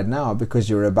London right now because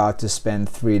you're about to spend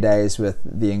 3 days with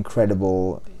the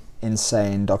incredible,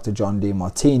 insane Dr. John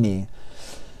Demartini.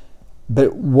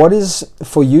 But what is,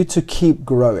 for you to keep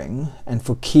growing and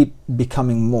for keep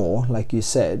becoming more, like you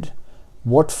said,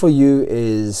 what for you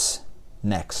is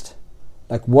next?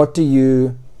 Like, what do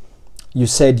you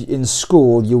said in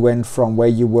school you went from where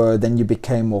you were, then you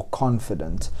became more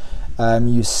confident.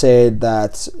 You said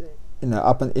that, you know,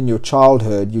 up in your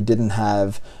childhood you didn't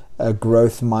have a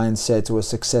growth mindset or a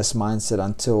success mindset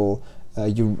until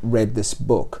you read this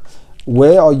book.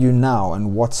 Where are you now,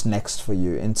 and what's next for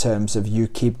you in terms of you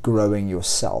keep growing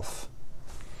yourself?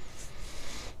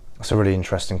 That's a really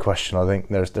interesting question. I think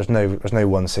there's no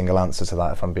one single answer to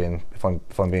that. If I'm being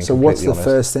so, what's the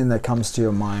first thing that comes to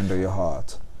your mind or your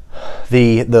heart?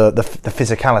 The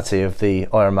physicality of the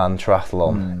Ironman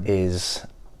triathlon is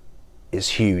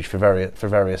huge for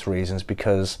various reasons,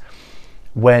 because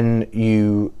when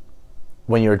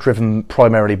you're driven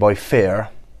primarily by fear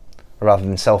rather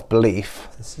than self-belief,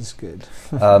 this is good.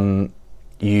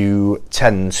 You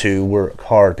tend to work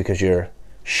hard because you're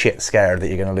shit scared that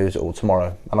you're going to lose it all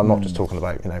tomorrow. And I'm not just talking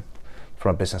about, you know,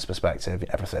 from a business perspective,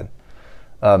 everything.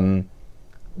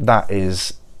 That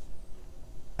is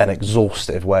an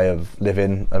exhaustive way of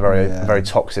living, a very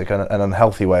toxic and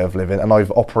unhealthy way of living, and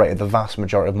I've operated the vast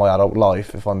majority of my adult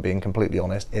life, if I'm being completely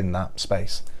honest, in that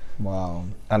space. Wow.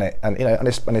 And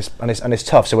it's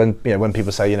tough. So when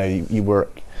people say, you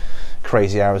work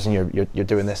crazy hours and you're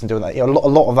doing this and doing that, a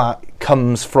lot of that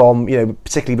comes from,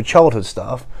 particularly with childhood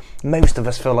stuff. Most of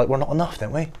us feel like we're not enough,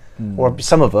 don't we? Or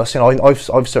some of us,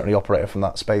 I've certainly operated from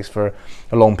that space for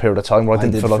a long period of time where I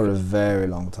didn't feel like, for a very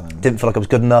long time. Didn't feel like I was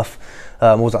good enough.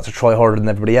 Always had to try harder than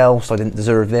everybody else. I didn't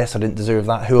deserve this. I didn't deserve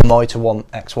that. Who am I to want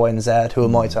X, Y, and Z? Who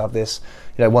am I to have this,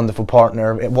 wonderful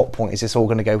partner? At what point is this all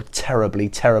going to go terribly,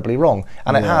 terribly wrong?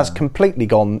 And it has completely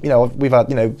gone. We've had,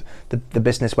 the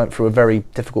business went through a very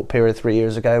difficult period 3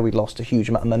 years ago. We lost a huge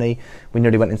amount of money. We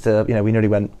nearly went into, nearly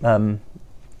went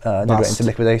into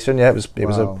liquidation. Yeah, it was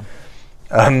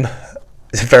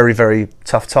it's a very, very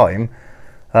tough time.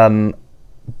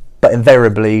 But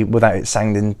invariably, without it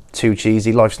sounding too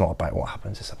cheesy, life's not about what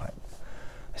happens.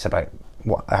 It's about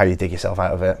how you dig yourself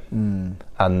out of it,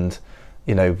 and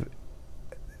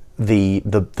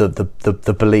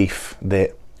the belief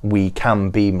that we can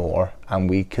be more and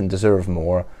we can deserve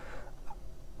more,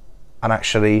 and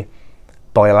actually,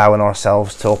 by allowing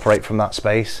ourselves to operate from that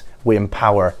space, we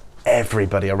empower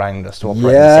everybody around us to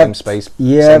operate in the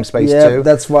same space, too.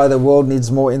 That's why the world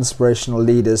needs more inspirational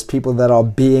leaders, people that are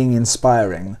being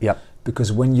inspiring. Yep.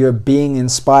 Because when you're being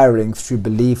inspiring through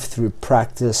belief, through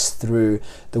practice, through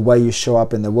the way you show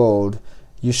up in the world,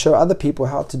 you show other people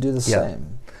how to do the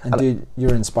same. And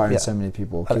you're inspiring so many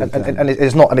people. And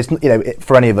it's not,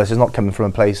 for any of us, it's not coming from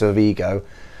a place of ego.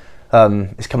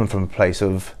 It's coming from a place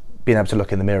of being able to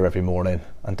look in the mirror every morning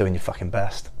and doing your fucking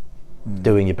best.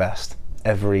 Doing your best.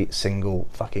 Every single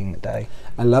fucking day.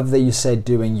 I love that you say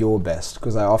doing your best,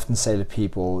 because I often say to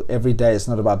people, every day is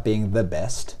not about being the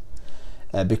best,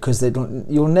 because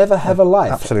you'll never have a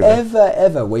life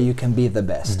ever where you can be the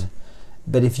best.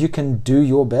 But if you can do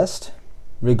your best,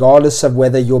 regardless of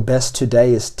whether your best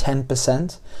today is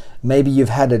 10%, maybe you've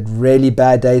had a really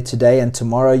bad day today and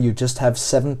tomorrow you just have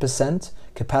 7%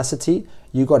 capacity,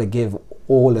 you got to give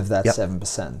all of that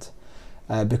 7%,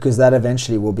 because that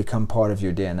eventually will become part of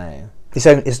your DNA. It's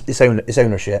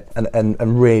ownership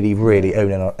and really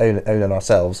owning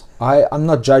ourselves. I'm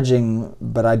not judging,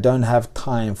 but I don't have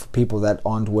time for people that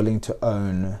aren't willing to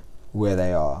own where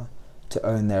they are, to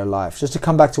own their life. Just to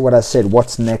come back to what I said,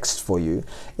 what's next for you?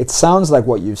 It sounds like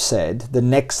what you've said, the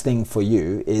next thing for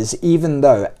you is, even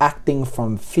though acting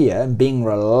from fear and being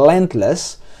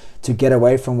relentless to get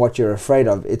away from what you're afraid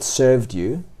of, it served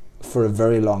you for a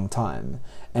very long time.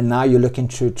 And now you're looking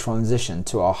to transition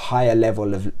to a higher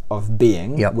level of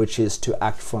being, which is to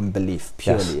act from belief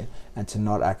purely and to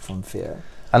not act from fear.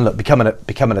 And look, becoming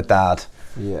a dad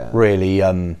really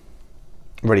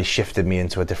shifted me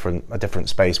into a different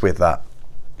space with that.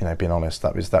 Being honest,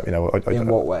 that was that. In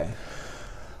what way?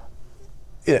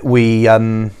 We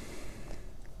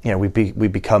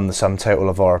become the sum total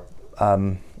of our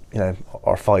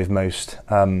our five most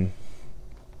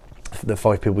the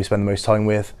 5 people we spend the most time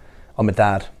with. I'm a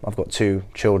dad. I've got 2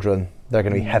 children. They're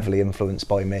going to be heavily influenced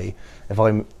by me. If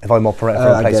I'm operating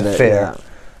from a place of fear,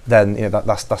 then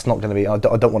that's not going to be. I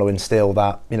don't want to instill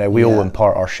that. We all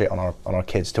impart our shit on our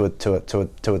kids to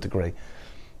a degree.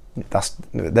 There's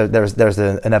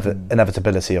the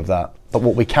inevitability of that. But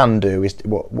what we can do is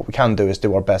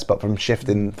do our best. But from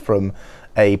shifting from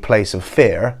a place of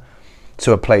fear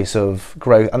to a place of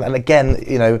growth, and again,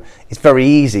 it's very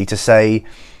easy to say,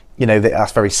 that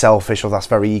that's very selfish, or that's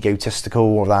very egotistical,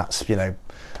 or that's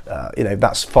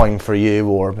that's fine for you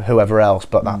or whoever else,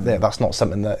 but that's not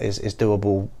something that is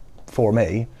doable for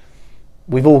me.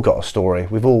 We've all got a story.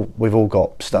 We've all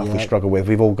got stuff we struggle with.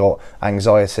 We've all got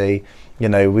anxiety.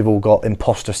 We've all got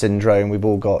imposter syndrome. We've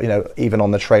all got, even on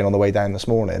the train on the way down this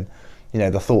morning,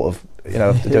 the thought of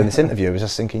of doing this interview, I was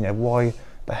just thinking, why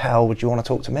the hell would you want to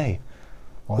talk to me?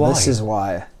 Well, this is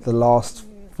why the last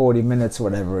 40 minutes or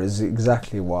whatever is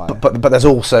exactly why. But there's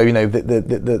also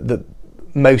the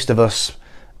most of us,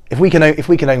 if we can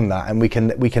own that, and we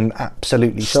can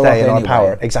absolutely stay in our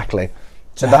power. Exactly.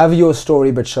 So have your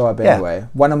story, but show up anyway.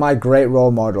 One of my great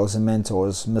role models and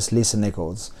mentors, Miss Lisa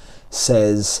Nichols,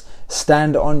 says,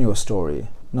 stand on your story,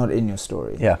 not in your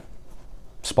story. Yeah.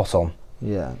 Spot on.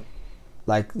 Yeah.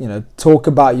 Talk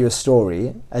about your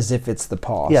story as if it's the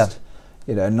past. Yeah.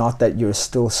 Not that you're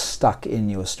still stuck in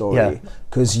your story.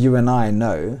 Because you and I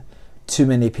know too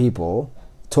many people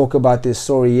talk about this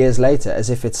story years later as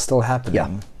if it's still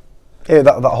happening. Yeah,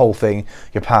 that whole thing.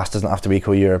 Your past doesn't have to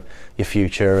equal your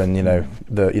future, and your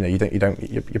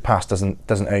past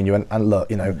doesn't own you. And look,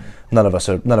 none of us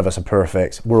are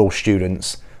perfect. We're all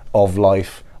students of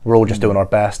life, we're all just doing our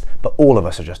best, but all of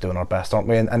us are just doing our best, aren't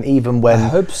we? And even when I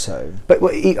hope so. But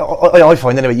I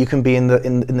find anyway, you can be in the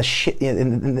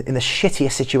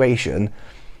shittiest situation,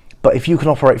 but if you can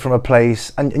operate from a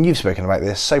place, and you've spoken about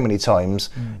this so many times,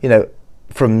 you know,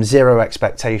 from zero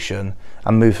expectation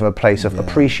and move from a place of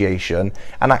appreciation,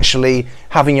 and actually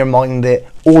having your mind that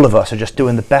all of us are just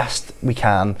doing the best we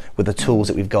can with the tools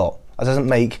that we've got. It doesn't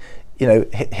make, you know,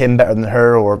 him better than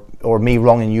her or me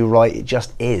wrong and you right. It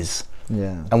just is.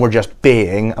 Yeah. And we're just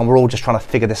being, and we're all just trying to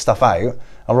figure this stuff out, and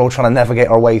we're all trying to navigate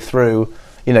our way through,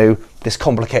 you know, this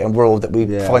complicated world that we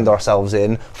find ourselves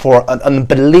in for an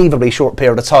unbelievably short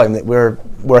period of time that we're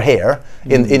here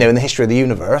in, you know, in the history of the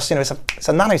universe. You know, it's a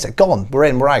nanosecond, gone, we're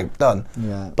in, we're out, done.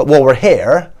 Yeah. But while we're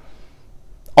here,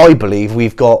 I believe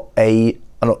we've got a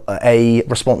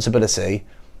responsibility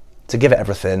to give it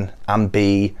everything and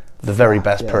be the very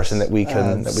best person that we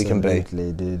can be.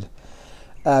 Absolutely, dude.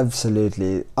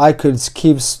 Absolutely. I could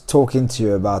keep talking to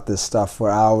you about this stuff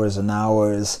for hours and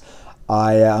hours.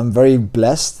 I'm very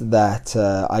blessed that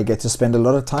I get to spend a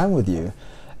lot of time with you.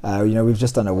 You know, we've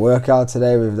just done a workout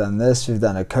today, we've done this, we've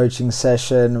done a coaching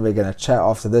session, we're going to chat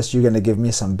after this. You're going to give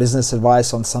me some business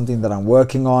advice on something that I'm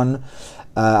working on.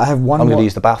 I'm going to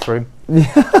use the bathroom.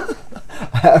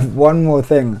 I have one more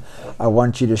thing I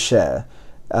want you to share.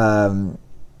 And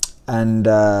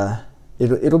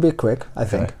it'll be quick, I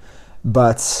think.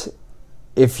 But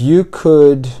if you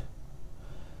could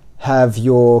have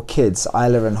your kids,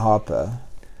 Isla and Harper,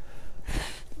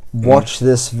 watch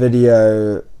this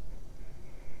video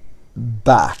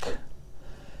back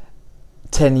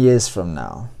 10 years from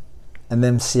now and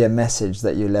then see a message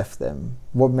that you left them,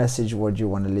 what message would you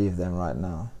want to leave them right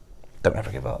now? Don't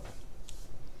ever give up.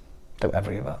 Don't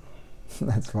ever give up.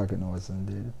 That's fucking awesome,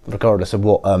 dude. Regardless of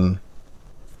what, and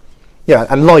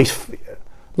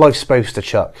life's supposed to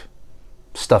chuck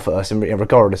stuff at us, and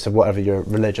regardless of whatever your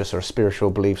religious or spiritual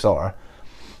beliefs are,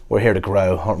 we're here to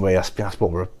grow, aren't we? That's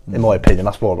what we're, in my opinion,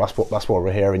 that's what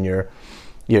we're here. And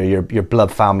your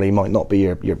blood family might not be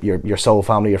your soul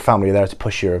family. Your family are there to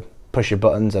push your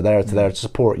buttons, are there to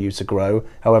support you to grow.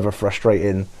 However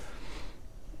frustrating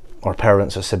our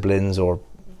parents or siblings or,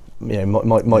 you know,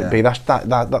 might be,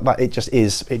 that it just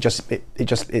is. It just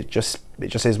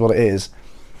is what it is.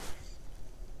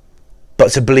 But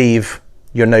to believe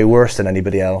you're no worse than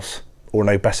anybody else or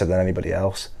no better than anybody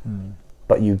else,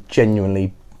 but you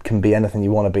genuinely can be anything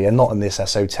you want to be, and not in this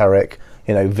esoteric,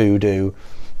 you know, voodoo,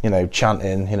 you know,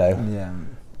 chanting, you know,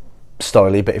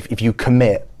 styly. But if you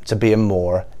commit to being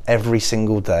more every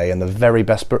single day and the very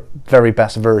best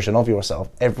version of yourself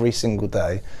every single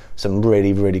day, some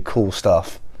really, really cool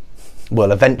stuff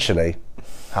will eventually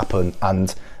happen,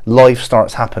 and life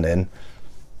starts happening.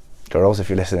 Girls, if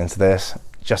you're listening to this,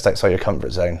 just outside your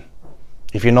comfort zone.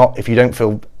 If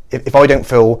I don't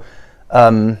feel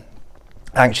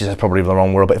anxious is probably the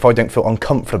wrong word, but if I don't feel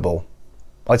uncomfortable,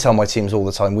 I tell my teams all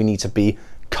the time, we need to be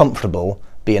comfortable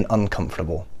being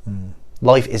uncomfortable.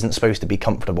 Life isn't supposed to be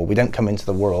comfortable. We don't come into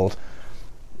the world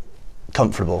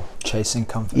comfortable. Chasing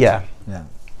comfort. Yeah.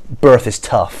 Birth is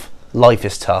tough. Life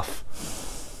is tough.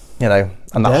 You know,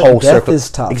 and that whole circle is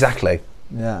tough. Exactly.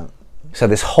 Yeah. So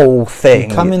this whole thing.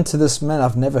 You come into this, man,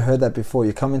 I've never heard that before.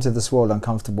 You come into this world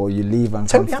uncomfortable, you leave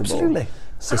uncomfortable. Absolutely.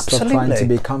 So stop trying to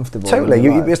be comfortable. Totally.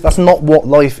 That's not what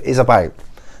life is about.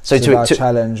 So it's about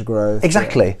challenge, growth.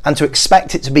 Exactly. Yeah. And to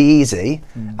expect it to be easy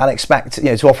and expect, you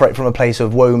know, to operate from a place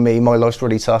of woe me, my life's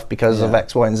really tough because of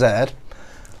X, Y, and Z.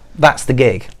 That's the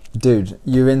gig. Dude,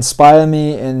 you inspire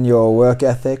me in your work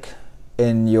ethic,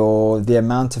 in the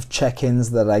amount of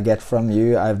check-ins that I get from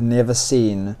you. I've never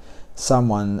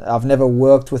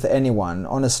worked with anyone,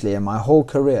 honestly, in my whole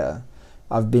career.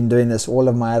 I've been doing this all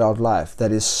of my adult life,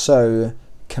 that is so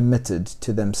committed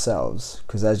to themselves.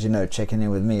 Because as you know, checking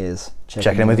in with me is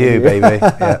checking in with you, baby.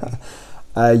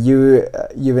 Yeah.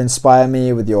 You inspire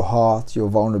me with your heart, your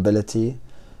vulnerability,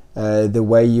 the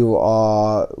way you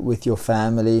are with your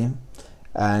family,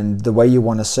 and the way you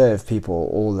want to serve people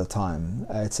all the time.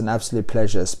 It's an absolute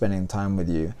pleasure spending time with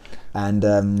you, and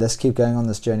let's keep going on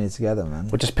this journey together, man.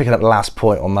 We're just picking up the last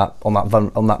point on that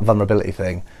vulnerability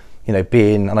thing, you know,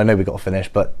 being, and I know we got to finish,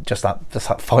 but just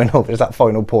that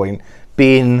final point,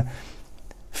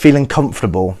 feeling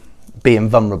comfortable, being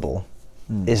vulnerable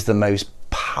is the most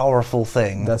powerful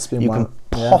thing you can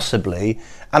possibly,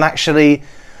 and actually.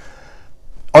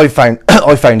 I found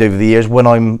over the years, when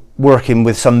I'm working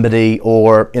with somebody,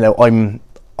 or, you know, I'm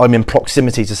in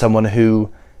proximity to someone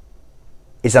who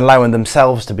is allowing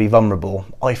themselves to be vulnerable,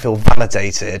 I feel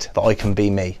validated that I can be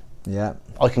me. Yeah.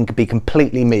 I can be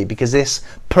completely me, because this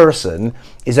person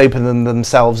is opening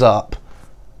themselves up,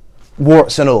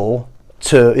 warts and all,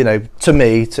 to, you know, to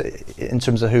me, in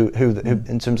terms of who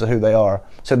in terms of who they are.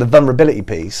 So the vulnerability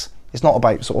piece, it's not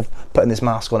about sort of putting this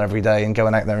mask on every day and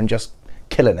going out there and just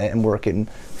killing it and working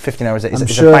 15 hours a day.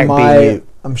 It's about being you.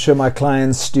 I'm sure my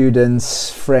clients,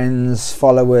 students, friends,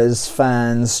 followers,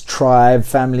 fans, tribe,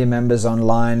 family members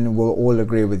online will all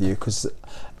agree with you, because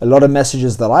a lot of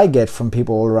messages that I get from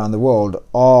people all around the world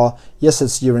are,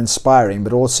 yes, you're inspiring,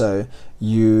 but also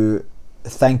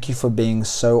thank you for being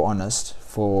so honest,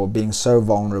 for being so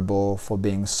vulnerable, for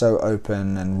being so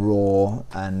open and raw.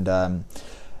 And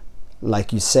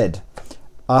like you said,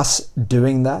 us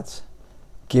doing that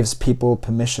gives people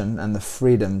permission and the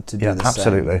freedom to do the same.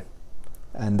 Absolutely.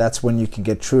 And that's when you can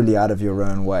get truly out of your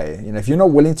own way. You know, if you're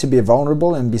not willing to be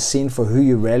vulnerable and be seen for who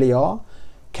you really are,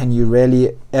 can you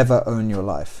really ever own your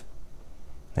life?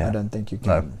 I don't think you can.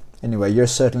 No. Anyway, you're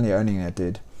certainly owning it,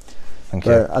 dude. Thank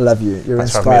you. I love you. You're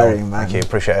Thanks inspiring, man. Thank you.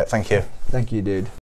 Appreciate it. Thank you. Thank you, dude.